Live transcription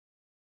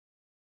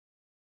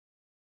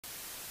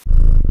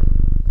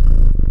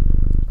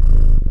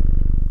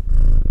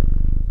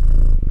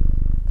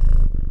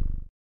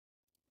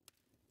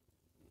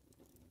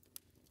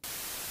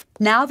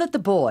Now that the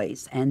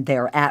boys and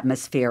their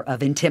atmosphere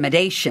of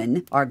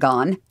intimidation are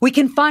gone, we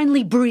can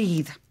finally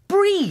breathe.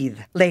 Breathe,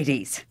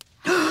 ladies.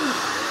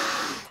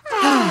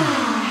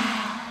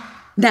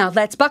 Now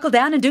let's buckle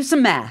down and do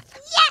some math.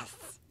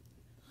 Yes!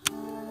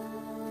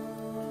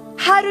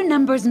 How do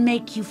numbers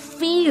make you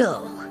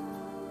feel?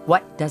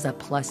 What does a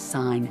plus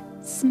sign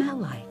smell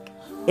like?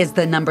 Is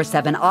the number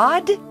 7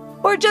 odd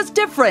or just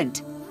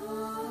different?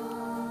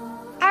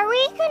 Are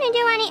we going to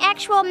do any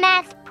actual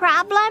math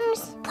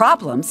problems?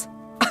 Problems?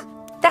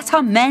 That's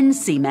how men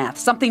see math,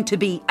 something to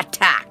be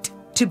attacked,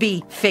 to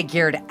be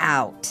figured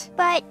out.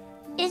 But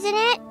isn't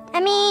it?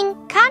 I mean,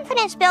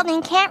 confidence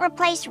building can't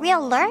replace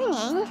real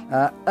learning.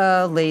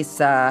 Uh-oh,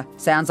 Lisa.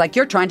 Sounds like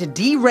you're trying to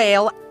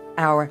derail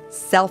our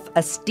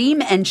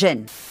self-esteem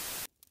engine.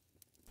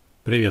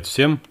 Привет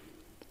всем.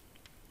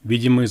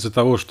 Видимо, из-за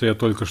того, что я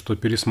только что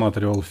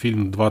пересматривал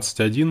фильм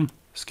 «21»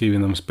 с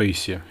Кевином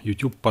Спейси,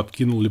 YouTube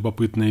подкинул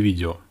любопытное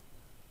видео.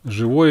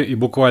 Живое и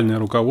буквальное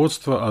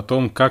руководство о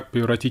том, как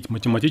превратить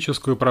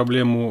математическую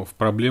проблему в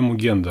проблему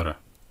гендера.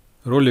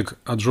 Ролик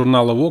от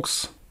журнала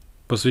Vox,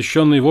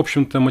 посвященный, в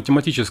общем-то,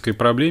 математической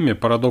проблеме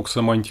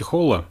парадокса Монти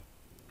Холла,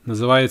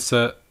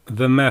 называется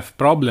 «The Math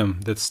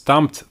Problem That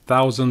Stumped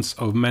Thousands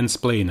of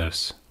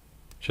Mansplainers».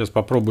 Сейчас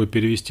попробую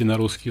перевести на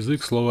русский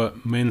язык слово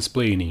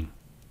 «mansplaining».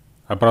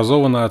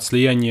 Образовано от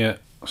слияния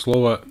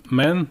слова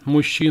 «man» –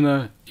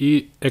 мужчина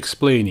и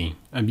 «explaining»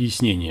 –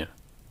 объяснение.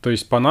 То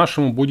есть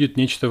по-нашему будет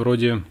нечто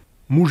вроде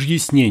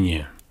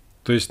 «мужъяснение».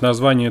 То есть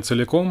название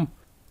целиком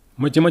 –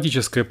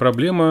 математическая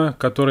проблема,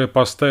 которая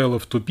поставила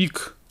в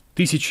тупик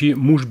тысячи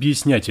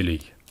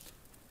мужъяснятелей.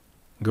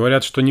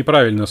 Говорят, что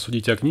неправильно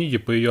судить о книге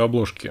по ее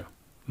обложке.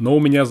 Но у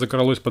меня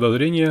закралось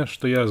подозрение,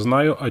 что я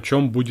знаю, о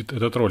чем будет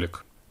этот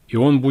ролик. И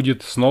он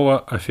будет снова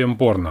о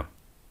фемпорно.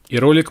 И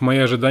ролик мои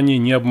ожидания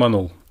не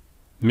обманул.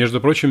 Между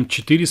прочим,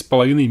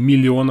 4,5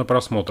 миллиона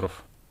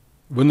просмотров.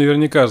 Вы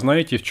наверняка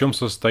знаете, в чем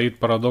состоит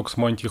парадокс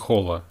Монти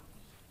Холла.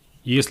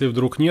 Если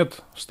вдруг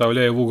нет,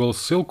 вставляю в угол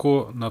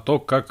ссылку на то,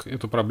 как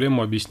эту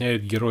проблему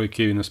объясняет герой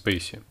Кевина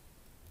Спейси.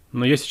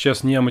 Но я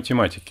сейчас не о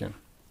математике.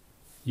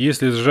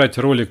 Если сжать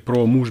ролик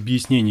про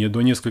мужъяснение до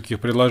нескольких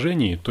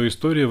предложений, то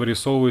история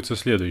вырисовывается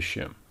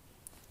следующая.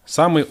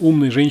 Самой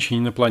умной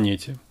женщине на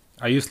планете,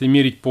 а если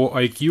мерить по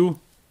IQ,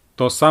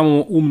 то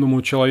самому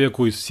умному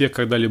человеку из всех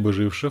когда-либо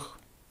живших,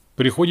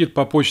 приходит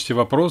по почте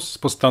вопрос с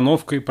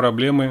постановкой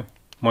проблемы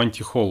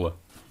Монти Холла.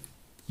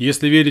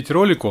 Если верить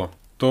ролику,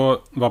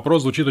 то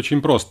вопрос звучит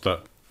очень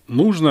просто.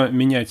 Нужно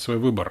менять свой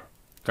выбор,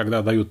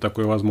 когда дают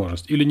такую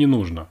возможность, или не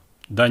нужно?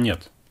 Да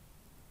нет.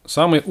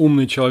 Самый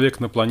умный человек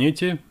на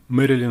планете,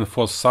 Мэрилин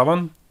Фосс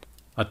Саван,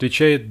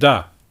 отвечает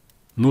 «да».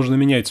 Нужно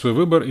менять свой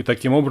выбор, и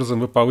таким образом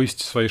вы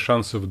повысите свои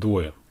шансы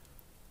вдвое.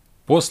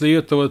 После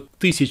этого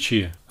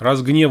тысячи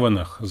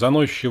разгневанных,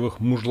 заносчивых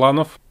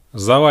мужланов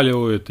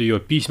заваливают ее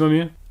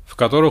письмами, в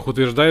которых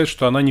утверждают,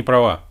 что она не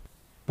права.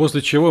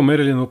 После чего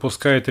Мэрилин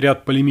выпускает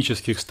ряд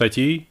полемических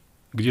статей,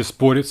 где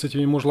спорит с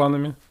этими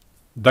мужланами,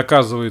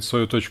 доказывает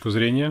свою точку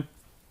зрения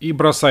и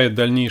бросает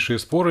дальнейшие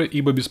споры,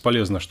 ибо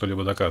бесполезно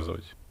что-либо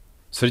доказывать.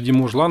 Среди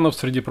мужланов,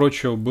 среди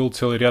прочего, был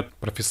целый ряд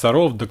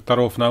профессоров,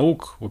 докторов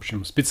наук, в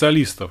общем,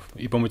 специалистов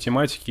и по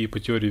математике, и по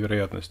теории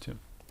вероятности.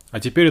 А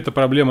теперь эта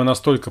проблема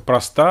настолько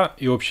проста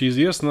и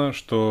общеизвестна,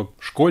 что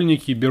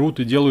школьники берут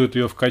и делают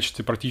ее в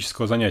качестве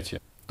практического занятия.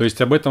 То есть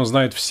об этом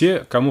знают все,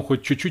 кому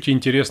хоть чуть-чуть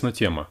интересна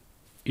тема.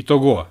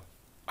 Итого.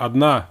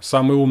 Одна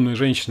самая умная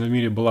женщина в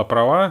мире была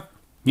права,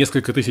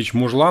 несколько тысяч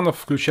мужланов,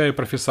 включая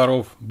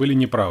профессоров, были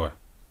неправы.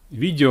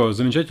 Видео –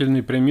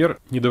 замечательный пример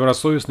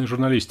недобросовестной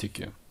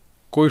журналистики.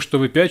 Кое-что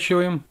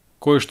выпячиваем,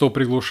 кое-что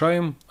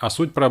приглушаем, а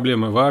суть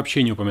проблемы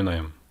вообще не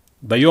упоминаем.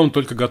 Даем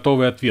только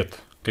готовый ответ,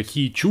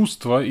 какие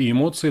чувства и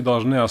эмоции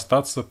должны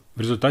остаться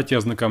в результате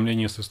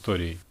ознакомления с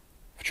историей.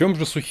 В чем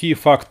же сухие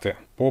факты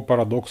по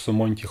парадоксу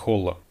Монти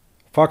Холла?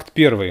 Факт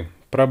первый.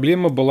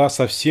 Проблема была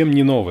совсем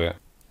не новая.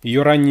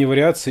 Ее ранние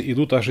вариации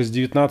идут аж из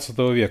 19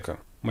 века.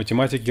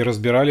 Математики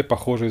разбирали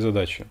похожие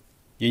задачи.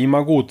 Я не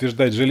могу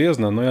утверждать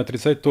железно, но и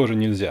отрицать тоже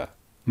нельзя.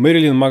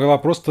 Мэрилин могла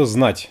просто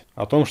знать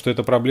о том, что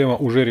эта проблема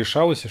уже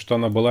решалась и что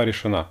она была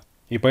решена.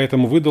 И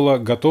поэтому выдала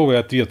готовый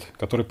ответ,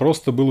 который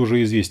просто был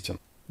уже известен.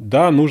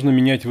 Да, нужно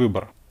менять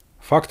выбор.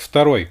 Факт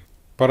второй.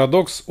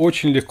 Парадокс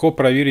очень легко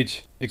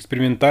проверить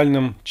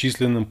экспериментальным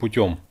численным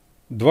путем.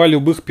 Два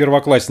любых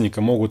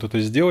первоклассника могут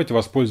это сделать,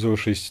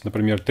 воспользовавшись,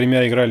 например, 3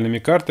 игральными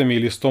картами и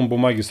листом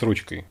бумаги с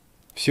ручкой.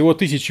 Всего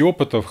 1000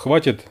 опытов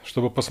хватит,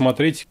 чтобы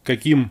посмотреть, к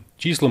каким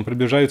числам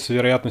приближаются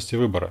вероятности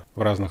выбора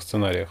в разных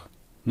сценариях.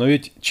 Но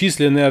ведь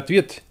численный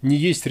ответ не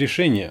есть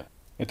решение.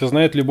 Это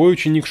знает любой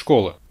ученик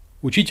школы.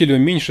 Учителю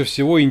меньше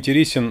всего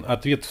интересен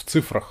ответ в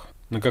цифрах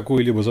на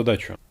какую-либо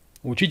задачу.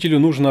 Учителю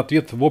нужен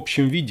ответ в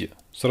общем виде,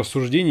 с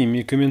рассуждениями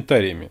и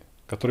комментариями,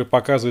 который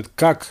показывает,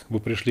 как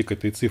вы пришли к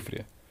этой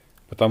цифре.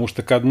 Потому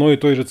что к одной и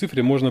той же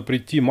цифре можно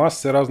прийти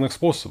массой разных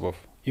способов,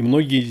 и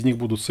многие из них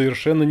будут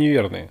совершенно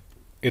неверные.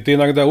 Это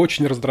иногда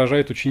очень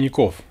раздражает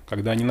учеников,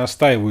 когда они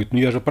настаивают: «Ну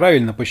я же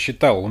правильно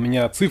посчитал, у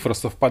меня цифра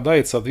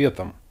совпадает с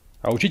ответом».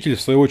 А учитель,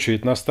 в свою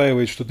очередь,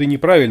 настаивает, что ты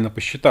неправильно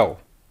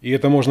посчитал. И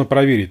это можно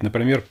проверить,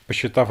 например,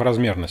 посчитав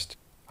размерность.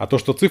 А то,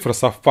 что цифра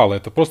совпала,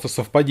 это просто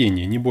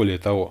совпадение, не более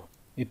того.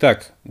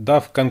 Итак,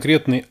 дав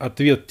конкретный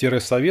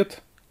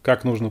ответ-совет,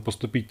 как нужно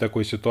поступить в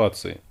такой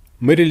ситуации,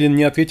 Мэрилин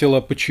не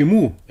ответила,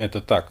 почему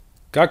это так,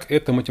 как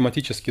это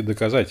математически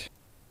доказать.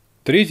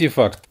 Третий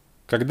факт.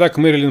 Когда к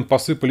Мэрилин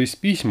посыпались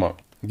письма,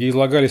 где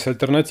излагались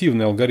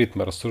альтернативные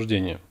алгоритмы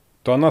рассуждения,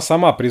 то она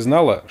сама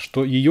признала,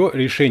 что ее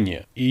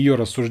решение и ее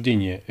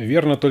рассуждение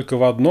верно только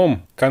в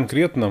одном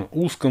конкретном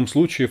узком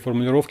случае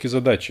формулировки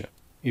задачи.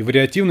 И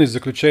вариативность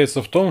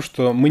заключается в том,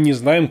 что мы не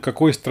знаем,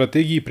 какой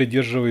стратегии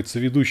придерживается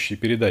ведущий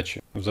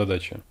передачи в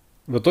задаче.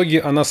 В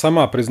итоге она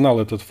сама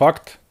признала этот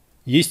факт,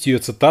 есть ее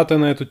цитаты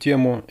на эту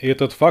тему, и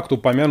этот факт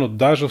упомянут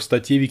даже в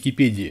статье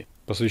Википедии,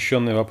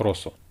 посвященной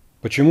вопросу.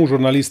 Почему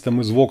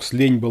журналистам из Vox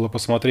лень было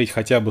посмотреть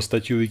хотя бы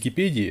статью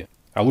Википедии,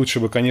 а лучше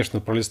бы, конечно,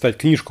 пролистать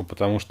книжку,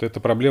 потому что эта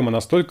проблема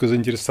настолько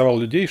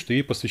заинтересовала людей, что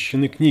ей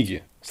посвящены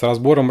книги с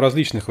разбором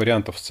различных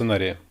вариантов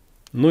сценария.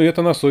 Ну и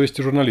это на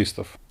совести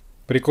журналистов.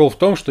 Прикол в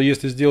том, что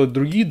если сделать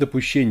другие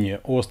допущения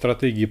о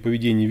стратегии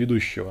поведения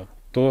ведущего,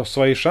 то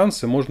свои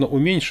шансы можно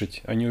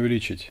уменьшить, а не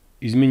увеличить,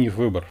 изменив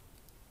выбор.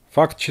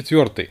 Факт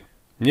четвертый.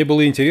 Мне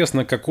было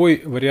интересно,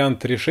 какой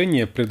вариант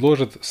решения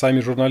предложат сами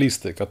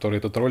журналисты, которые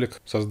этот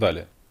ролик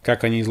создали.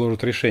 Как они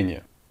изложат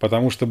решение.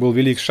 Потому что был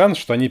велик шанс,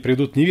 что они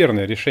придут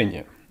неверное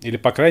решение. Или,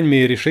 по крайней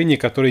мере, решение,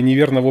 которое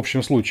неверно в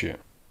общем случае.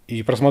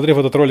 И просмотрев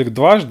этот ролик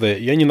дважды,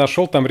 я не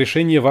нашел там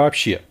решения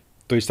вообще.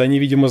 То есть они,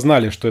 видимо,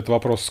 знали, что это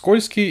вопрос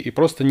скользкий, и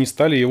просто не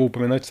стали его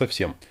упоминать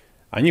совсем.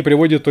 Они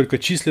приводят только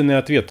численный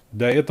ответ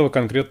для этого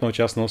конкретного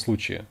частного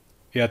случая.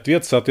 И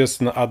ответ,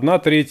 соответственно,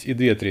 1/3 и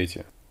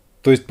 2/3.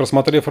 То есть,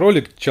 просмотрев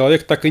ролик,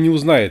 человек так и не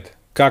узнает,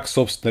 как,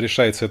 собственно,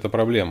 решается эта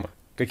проблема.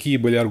 Какие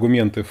были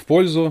аргументы в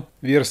пользу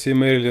версии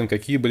Мэрилин,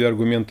 какие были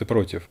аргументы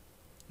против.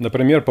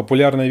 Например,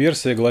 популярная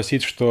версия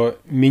гласит, что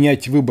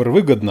менять выбор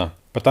выгодно,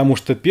 потому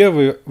что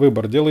первый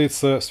выбор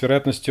делается с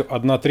вероятностью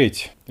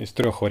 1/3 из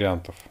 3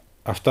 вариантов.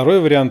 А второй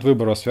вариант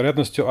выбора с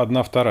вероятностью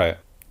 1/2.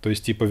 То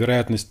есть, типа,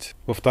 вероятность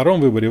во втором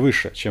выборе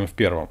выше, чем в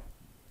первом.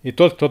 И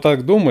тот, кто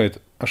так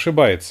думает,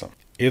 ошибается.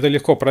 И это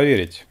легко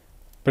проверить.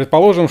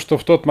 Предположим, что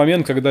в тот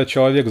момент, когда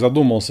человек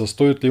задумался,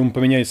 стоит ли ему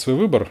поменять свой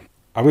выбор,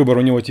 а выбор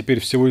у него теперь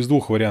всего из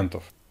 2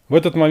 вариантов, в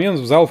этот момент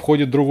в зал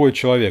входит другой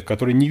человек,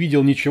 который не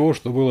видел ничего,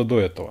 что было до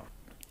этого.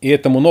 И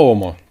этому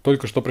новому,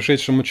 только что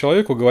пришедшему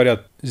человеку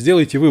говорят: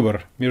 сделайте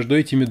выбор между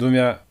этими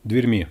 2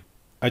 дверьми.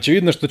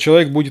 Очевидно, что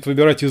человек будет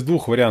выбирать из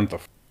 2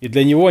 вариантов, и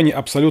для него они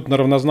абсолютно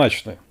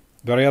равнозначны.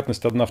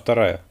 Вероятность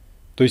 1/2.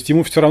 То есть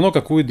ему все равно,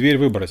 какую дверь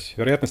выбрать,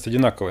 вероятность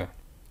одинаковая.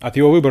 От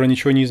его выбора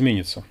ничего не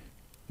изменится.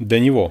 Для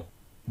него.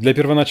 Для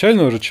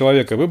первоначального же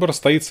человека выбор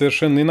стоит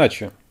совершенно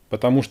иначе,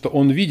 потому что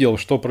он видел,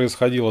 что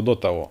происходило до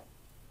того.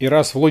 И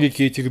раз в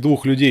логике этих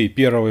 2 людей,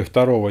 первого и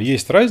второго,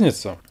 есть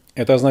разница,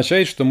 это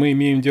означает, что мы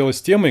имеем дело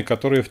с темой,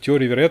 которая в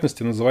теории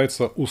вероятности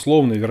называется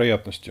условной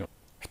вероятностью.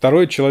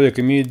 Второй человек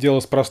имеет дело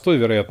с простой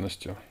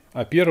вероятностью,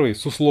 а первый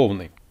с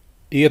условной.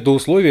 И это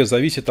условие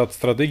зависит от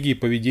стратегии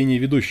поведения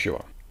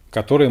ведущего,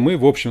 которой мы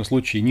в общем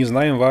случае не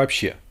знаем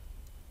вообще.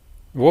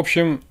 В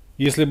общем,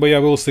 если бы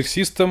я был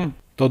сексистом,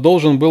 то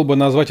должен был бы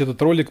назвать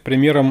этот ролик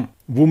примером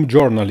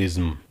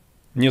 «женализм».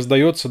 Мне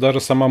сдается, даже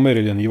сама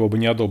Мэрилин его бы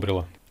не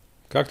одобрила.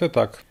 Как-то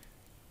так.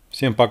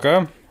 Всем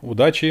пока,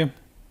 удачи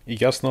и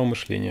ясного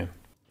мышления.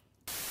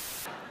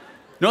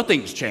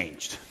 Nothing's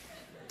changed.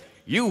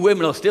 You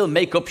women will still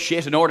make up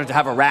shit in order to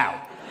have a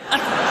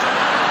row.